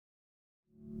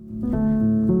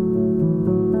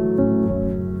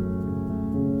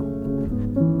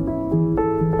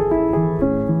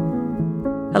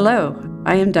Hello,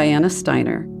 I am Diana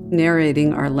Stiner,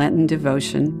 narrating our Lenten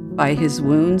devotion, By His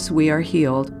Wounds We Are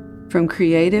Healed, from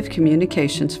Creative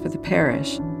Communications for the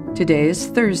Parish. Today is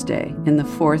Thursday in the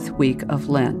fourth week of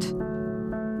Lent.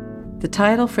 The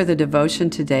title for the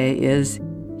devotion today is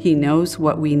He Knows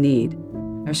What We Need.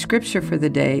 Our scripture for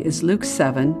the day is Luke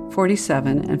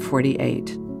 7:47 and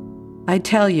 48. I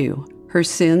tell you, her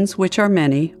sins, which are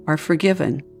many, are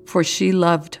forgiven, for she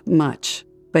loved much.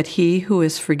 But he who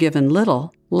is forgiven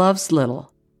little loves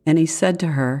little. And he said to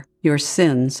her, Your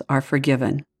sins are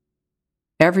forgiven.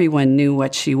 Everyone knew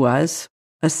what she was,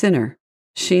 a sinner.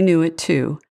 She knew it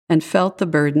too, and felt the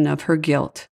burden of her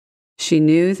guilt. She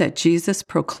knew that Jesus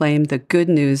proclaimed the good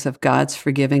news of God's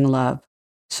forgiving love.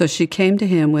 So she came to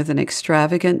him with an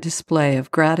extravagant display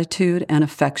of gratitude and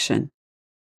affection.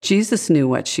 Jesus knew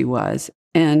what she was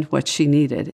and what she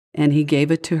needed, and he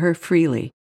gave it to her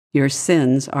freely. Your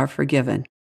sins are forgiven.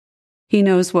 He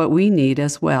knows what we need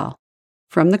as well.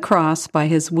 From the cross, by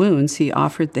his wounds, he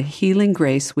offered the healing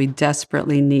grace we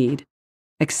desperately need.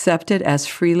 Accept it as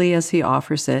freely as he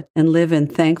offers it and live in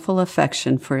thankful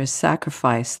affection for his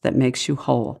sacrifice that makes you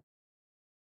whole.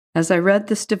 As I read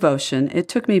this devotion, it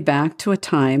took me back to a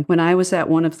time when I was at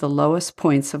one of the lowest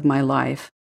points of my life.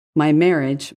 My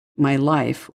marriage, my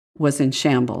life, was in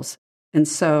shambles, and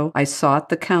so I sought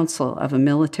the counsel of a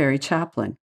military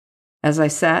chaplain. As I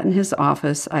sat in his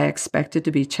office, I expected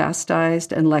to be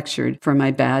chastised and lectured for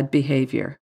my bad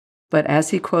behavior. But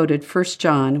as he quoted 1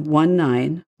 John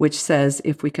 1:9, which says,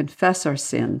 If we confess our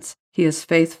sins, he is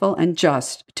faithful and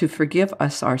just to forgive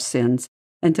us our sins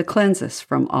and to cleanse us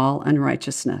from all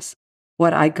unrighteousness.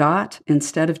 What I got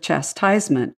instead of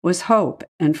chastisement was hope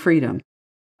and freedom.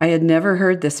 I had never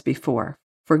heard this before.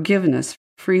 Forgiveness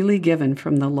freely given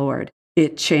from the Lord.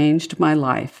 It changed my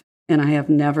life, and I have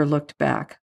never looked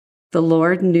back. The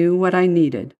Lord knew what I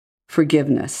needed,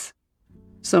 forgiveness.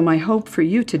 So my hope for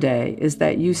you today is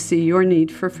that you see your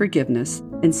need for forgiveness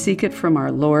and seek it from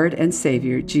our Lord and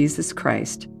Savior, Jesus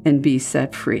Christ, and be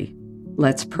set free.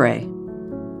 Let's pray.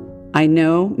 I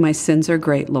know my sins are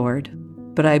great, Lord,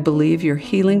 but I believe your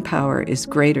healing power is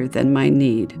greater than my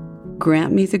need.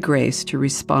 Grant me the grace to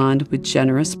respond with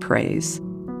generous praise.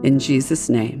 In Jesus'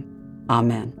 name,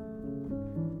 amen.